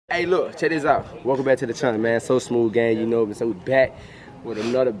Hey, look, check this out. Welcome back to the channel, man. So Smooth Gang, you know me. So we back with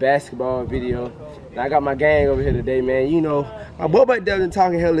another basketball video. Now I got my gang over here today, man. You know, my boy back there been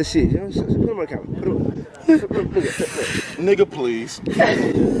talking hella shit. You know, put him on the camera. Put him. Nigga, please.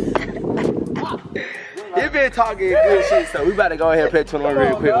 He been talking good shit, so we about to go ahead and play 21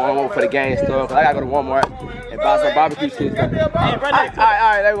 real quick. One more for the gang stuff. Cause I gotta go to Walmart and buy some barbecue shit. All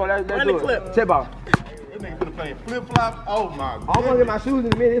right, let's do it. Check ball. Flip flop. Oh my god. I'm gonna get my shoes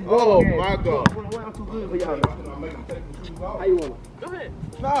in a minute. Oh my god. I'm too good for y'all. How you want it? Go ahead.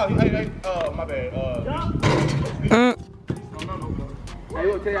 No, hey, my bad. Hey, you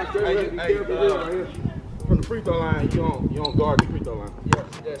wanna tell y'all from the free throw line, you don't guard the free throw line. Yeah,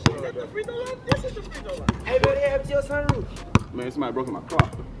 that shit right there. Free throw line? This is the free throw line. Hey, man, they have to your sunroof. Man, somebody broke in my car.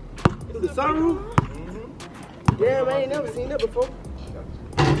 The sunroof? Yeah, man, I ain't never seen that before.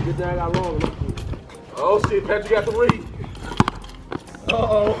 Good thing I got wrong. Oh shit, Patrick got the read.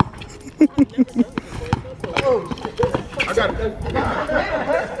 Uh-oh. Oh, I got it.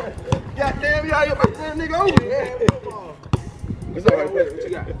 Goddamn, y'all get my damn nigga over here. It's all right, what you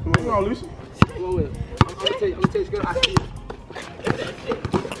got? Come on, Lucy. Come on with it. I'm gonna tell you straight up, I see it.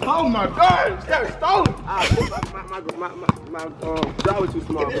 Oh my god, that was stolen. My jaw was too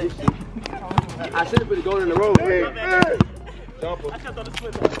small for this shit. I should have put the gold in the road. Hey. I just thought the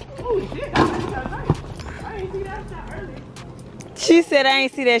split. Oh shit, I ain't see that shot earlier. She said I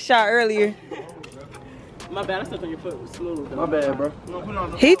ain't see that shot earlier. My bad, I stepped on your foot. It was smooth. My bad, bro.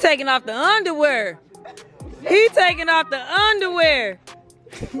 He taking off the underwear. He taking off the underwear.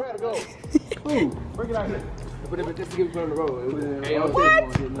 Where to go? Ooh, bring it out here. But just to give it on the road.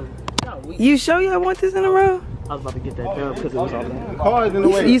 What? You sure y'all want this in a row? I was about to get that dub because it was on there. The car is in the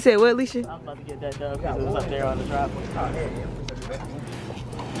way. You said what, Alicia? I was about to get that dub because it was up there on the driveway.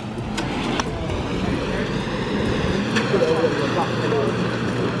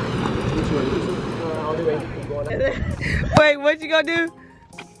 Wait, what you gonna do?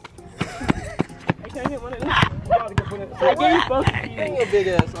 I can't hit one of them. I gave you both. Hang your big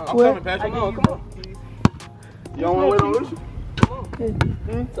ass on. I'm coming, Patrick. Come on. You don't want to wait on Lucy?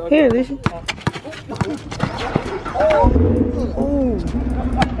 Here, Alicia. Oh.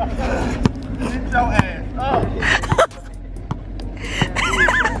 Get your ass up.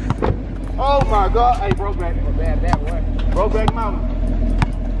 Oh my god. Hey, broke back. Bad one. Broke back mountain.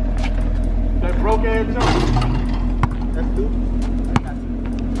 That broke ass jump. That's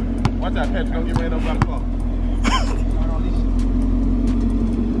stupid. Watch out, Patrick. Don't get ran over by the car.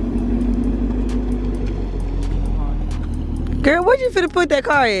 Girl, where'd you finna put that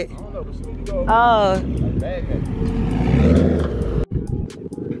car at? I don't know, but she need to go. Oh. Bad cat.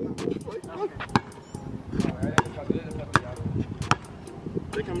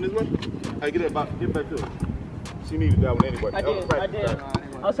 They coming this way? Hey, get back to it. She needed that one anyway. I did. I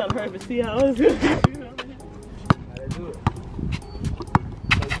was trying to hurry to see how it was going to Let's do it.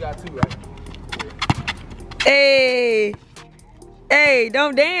 So you got two, right? Hey. Hey,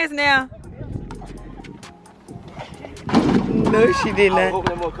 don't dance now. No, she did not. Open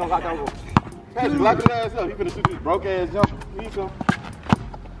that more, come back down. Patrick, lock his ass up. He finna shoot this broke ass jumper. Here you come.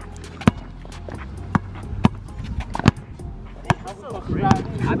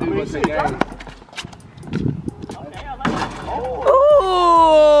 I do what's the game.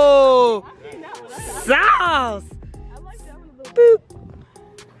 Ooh. Sauce. Boop.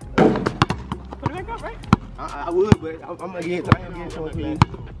 Put it back up, right? I would, but I'm gonna get it. I am getting something clean.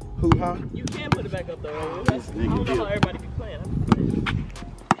 Who, huh? You can put it back up, though. I don't know how everybody be playing.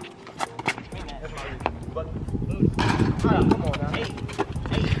 Come on now. Hey,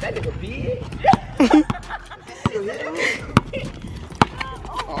 that nigga big.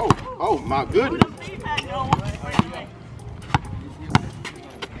 Oh my goodness.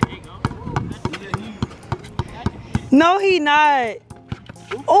 No, he not.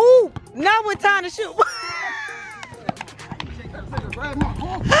 Oh, not with time to shoot.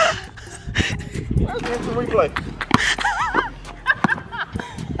 That's the replay.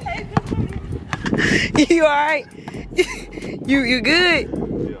 You alright? You good?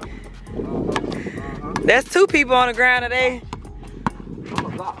 That's 2 people on the ground today.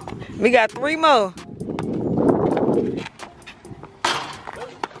 We got 3 more.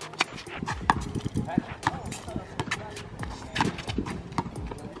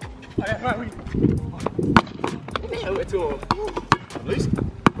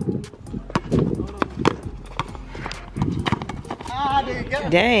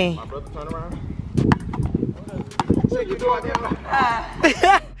 Dang. My brother turn around.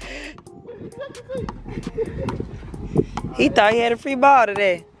 He thought he had a free ball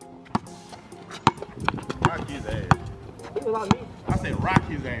today. I get that. Think about me. I said rock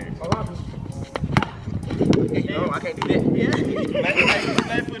his ass. No, I can't do that.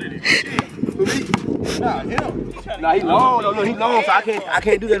 Flat-footed it. Nah, him. Nah, he long. No, he long, so I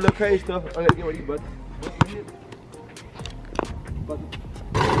can't do that little crazy stuff. Okay, get what you butt.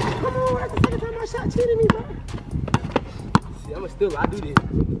 Come on, that's the second time I shot cheating me, bro. See, I'm a still. I do this.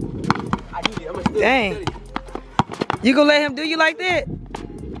 I'm a still. Dang. You gonna let him do you like that?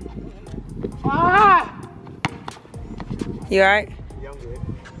 Ah! You alright? Yeah, I'm good.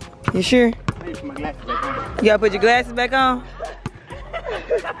 You sure? I need to put my glasses back on. You gotta put your glasses back on?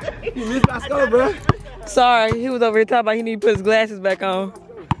 You missed my skull, bro. Sorry, he was over here talking about he need to put his glasses back on.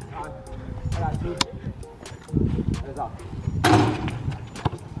 I got two. That's all.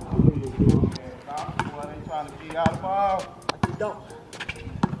 Boy, they trying to be out of ball. Don't.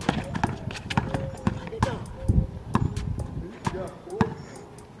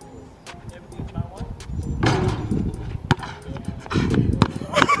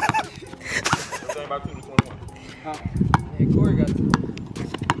 About 2 to 21. Huh? Yeah, Corey got two.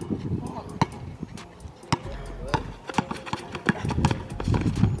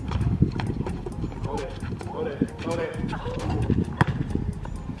 Go there.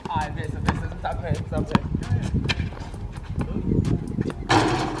 Alright, stop playing.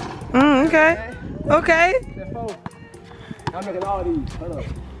 Okay. Okay. That phone. I'm making all these. Hold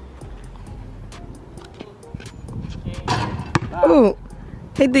up. Ooh.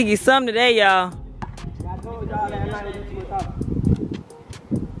 He think he's something today, y'all. I told y'all that night we do too much talking.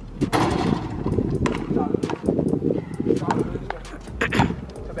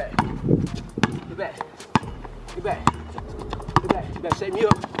 Come back. Get back. Get back. Get back. Get back. Shake me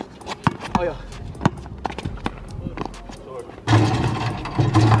up. Oh, yeah.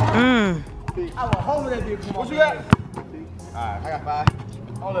 I was holding that bitch. What you got? Alright, I got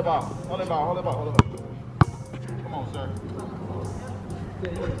 5. Hold that ball. Come on, sir.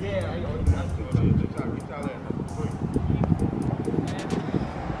 Yeah, I know. Get y'all there.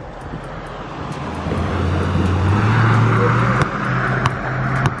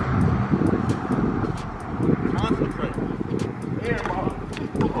 Concentrate. Air ball.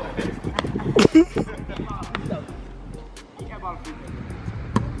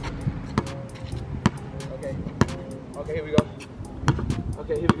 Okay, here we go.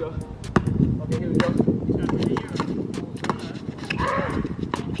 Okay, here we go.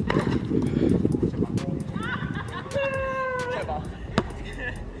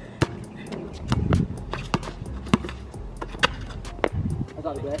 That's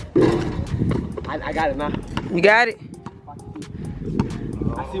all bad. I got it now. You got it?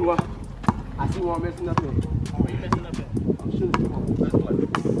 I see one messing up here.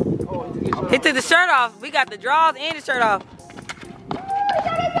 He took the shirt off. We got the drawers and the shirt off.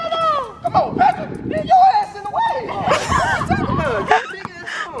 Come on, Patrick. Get your ass in the way.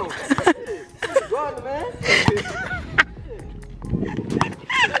 Run, man.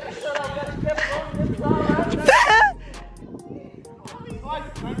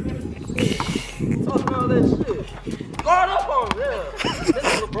 Talk about that shit. Guard up on him, yeah. This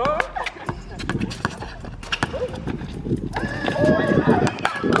is LeBron.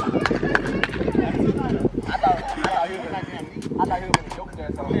 I thought he was gonna joke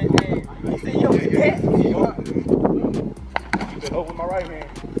there, so hey, you see your pet? Just open my right hand.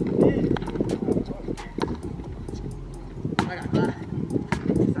 I got 5.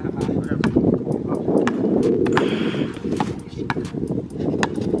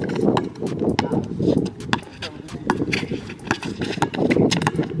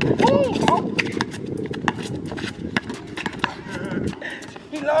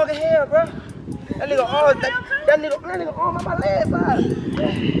 He long as hell, bro. That nigga arm, that nigga arm on my leg side.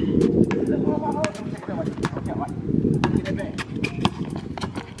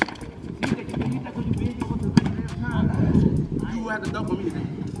 You have to double me.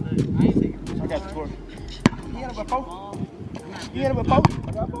 I ain't taking it. I got the score. You hit him with 4? You hit him with 4?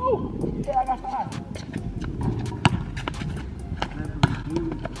 I got 4. Yeah, I got 5.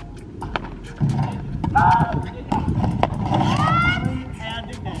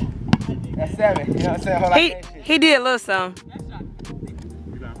 That's 7. You know what I'm saying? Hold He did a little something.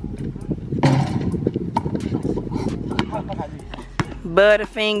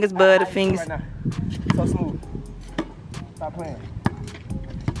 Butterfingers. Right now. So smooth. Stop playing.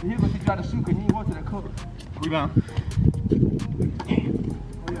 He was going to try to shoot because he didn't want to the cook. Rebound.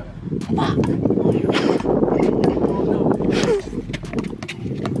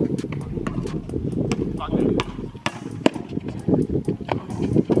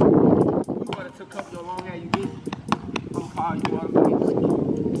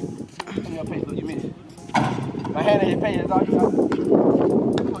 My hand in your face, that's all you got.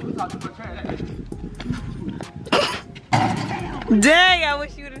 Dang, I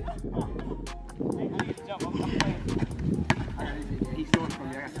wish you would have. He stole it from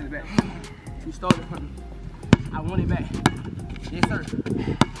me. I got to send it back. He stole it from me. I want it back. Yes, sir.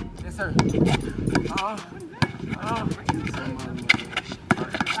 Yes, sir.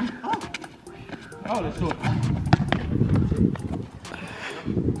 Oh, that's short.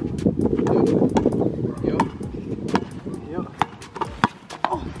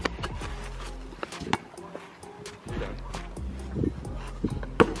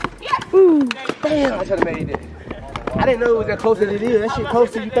 Ooh, damn, I should have made it. I didn't know it was that close as it is. That shit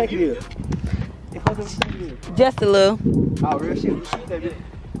closer than you think it is. It's closer than you think it is. Just a little. Oh, real shit. You shoot that bitch.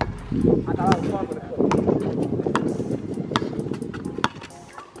 I thought I was far for the cup.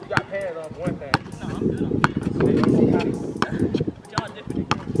 You got pads on one thing. No, I'm good. But y'all different.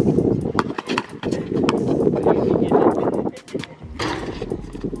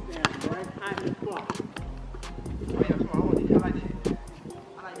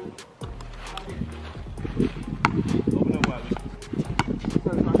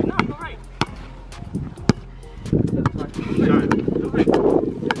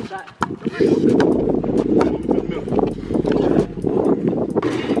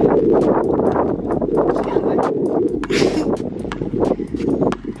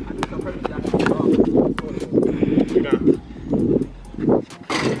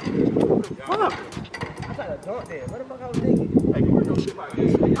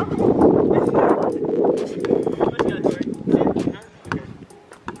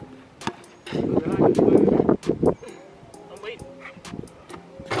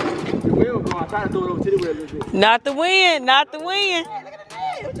 Not the wind, not the wind. Hey, look at the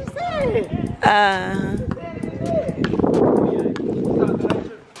name. What you saying? Uh.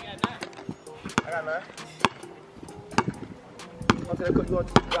 I got 9. I'm saying, you want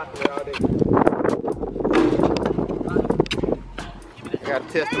to drop it all day. I gotta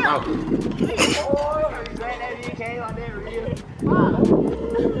test them out. Oh, you glad that you came out there real?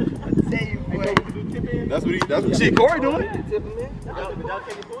 That's what shit Corey doing.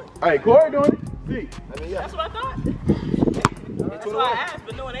 Hey, Corey doing it. See. That's what I thought. That's why I asked,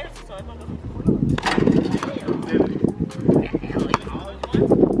 but no one answered, so I thought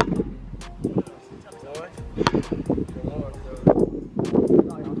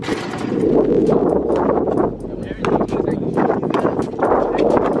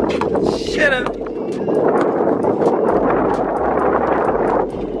Shut up.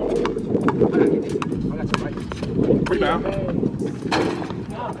 Rebound.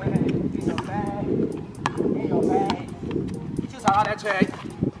 All that trash.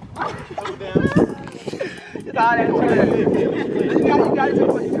 It's all that trash. You got it.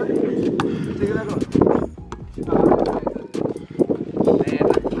 Take it back up. All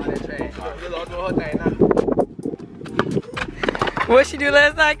that trash. Just all do her thing now. What she do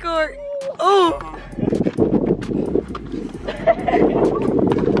last night, Court? Ooh.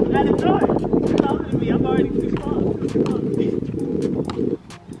 I'm already too small.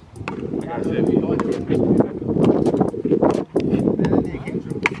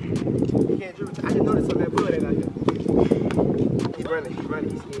 I didn't notice some of that blood ain't out here. He's running,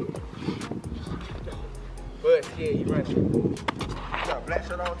 he's scared. Bud scared, he's running. You got a black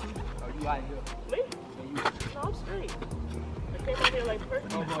shirt on too? Oh, you out here? Me? No, I'm straight. I came out here like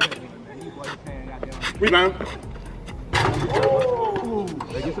perfect. Oh, go ahead, man. You boy, you paying goddamn. Rebound. Oh!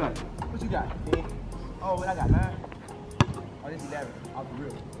 Hey, get that. What you got? 10? Oh, what I got? 9? Oh, this is 11. Off the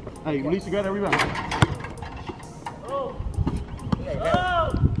real. Hey, at least you got that rebound. Oh! Yeah, Oh!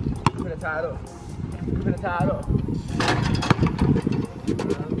 I'm finna tie it up.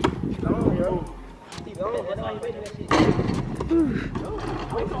 Come on, yo. Keep going. That's why you making that shit.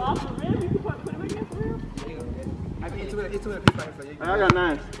 Wait, so off the rim, you can put it back in for real? I mean, it's too many people right here, so you I got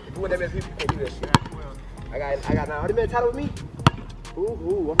 9. If you want that many people, you can't do that shit. I got 9. How many title with me?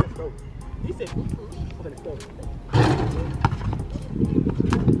 Ooh, I'm finna go. He said, I'm finna go.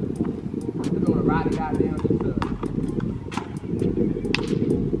 I'm gonna ride the goddamn stuff.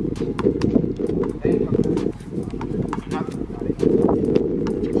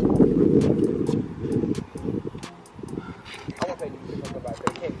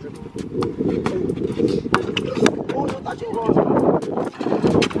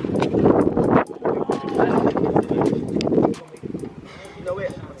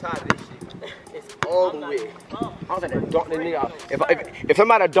 If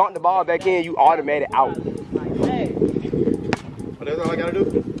somebody dunk the ball back in, you automatic out. hey. Oh, that's all I gotta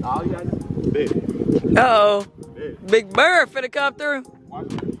do? All you gotta do. Big. Uh-oh. Big Bird finna come through.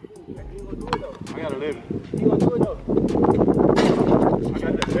 Watch it. I got 11. You gonna do it though? I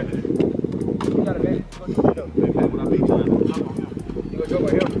got a bag. You gonna jump on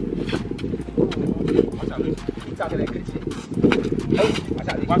him? Watch out, Luke. You talking that good shit. Hey, watch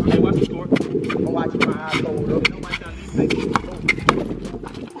out, Watch the score. I'm watching my eyes hold up.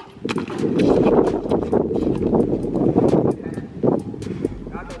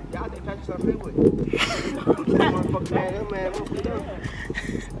 Y'all think Patrick something with? Motherfucker, man,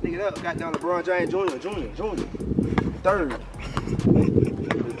 nigga up, got down LeBron James Jr. Third.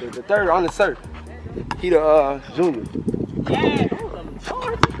 The third on the cert. He the junior. Yeah.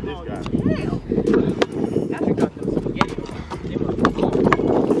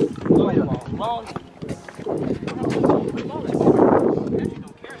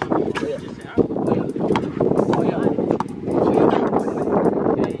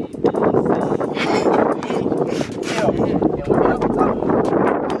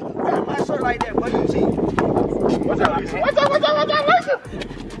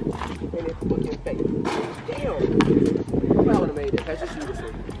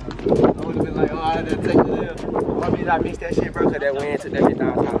 I missed that shit, bro, because that wind took that bitch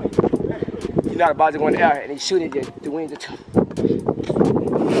down. You know the ball's going in the air and they shoot it, the wind just.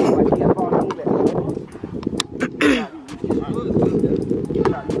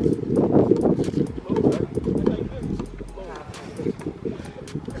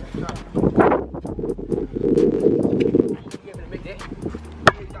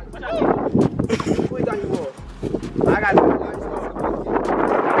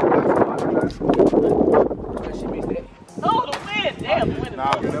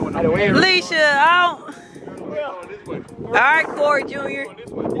 Leisha, out. All right, Corey Jr. That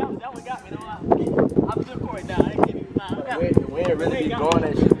one got me, though. I was just Corey down. I ain't kidding you. The wind really be blowing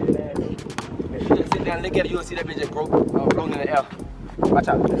that shit, man. If you just sit down and look at it, you'll see that bitch just floating in the air. Watch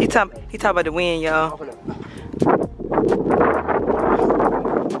out. He talk about the wind, y'all.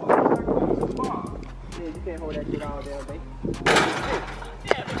 You can't hold that shit all damn day.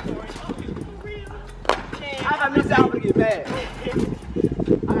 I missed out, I'm gonna get mad.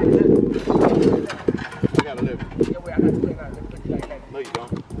 I gotta live. Yeah, wait, I got to put it like that. No, you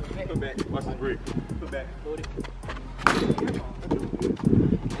don't. Put back. Watch this brick. Put back. Hold it.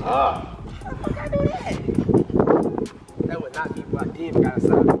 Ah. How the fuck I do that? That would not be what I did, got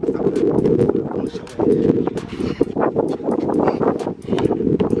inside. I'll show you.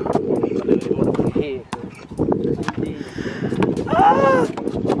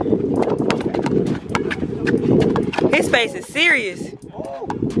 His face is serious.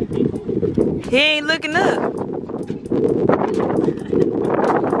 He ain't looking up.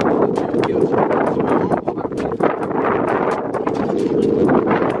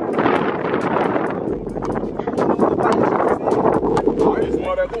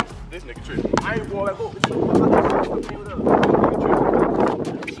 This nigga tripping. I ain't going back up.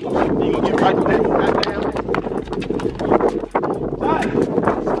 You gonna get right to that?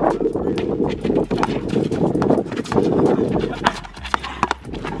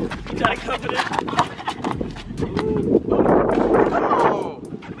 You try to cover this?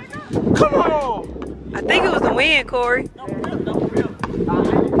 Come on! I think it was the wind, Corey. No, for real. No, for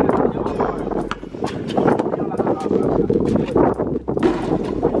real.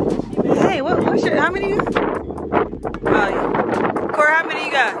 Hey, what's your, how many you got? Corey, how many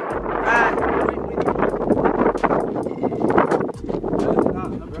you got?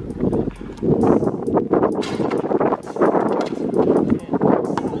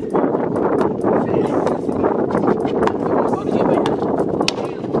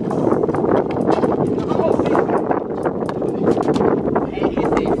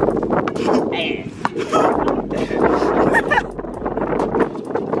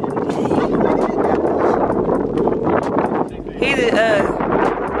 He's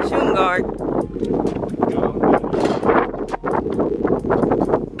a shooting guard.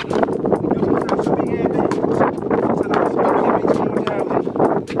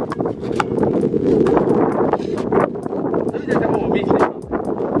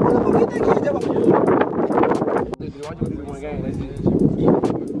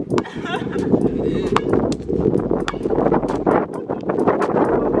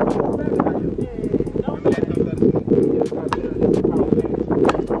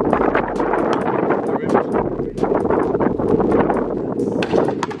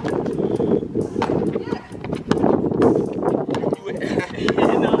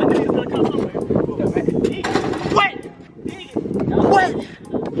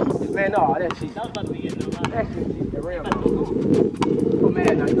 Man, no, that shit. That was about to be it. That shit, the real. I'm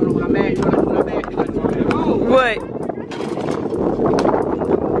mad now. You don't know what I'm mad. You don't know what I'm mad. What?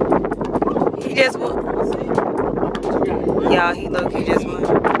 He just. Y'all, he low-key just won.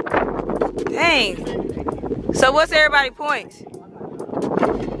 Dang. So what's everybody's points?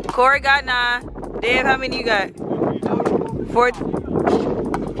 Corey got 9. Dave, how many you got? 4.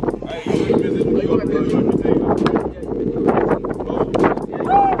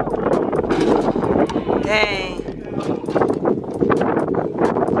 Dang.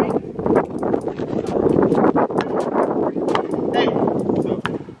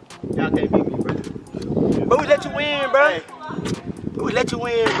 Y'all can't beat me, bro. But we let you win, bro. We let you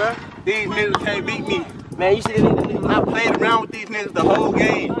win, bro. These niggas can't beat me. Man, you should have niggas. I played around with these niggas the whole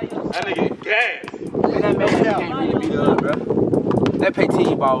game. That nigga gas. Man, that man can't really beat us, bro. Let's play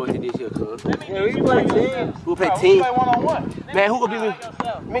team ball with it this year, cuz. Yeah, we play team. Who play team? We play one-on-one. Man, who gonna beat me?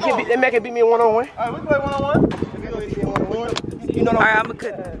 That man can beat me in one-on-one. Alright, we play one-on-one. You know, Alright, I'ma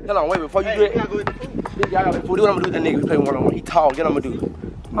cut. hold on, wait, before you do it. Y'all got the food. Do what I'm gonna do with that nigga. We play one-on-one. He tall. Get what I'm gonna do.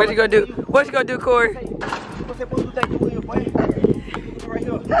 What you gonna do? What you gonna do, Corey? What's that supposed to think you will, boy? Right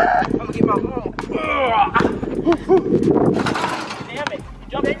here. I'm gonna get my mom. Damn it. You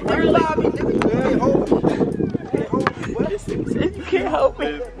jumped in. You can't help me.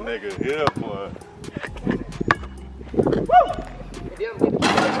 This nigga here.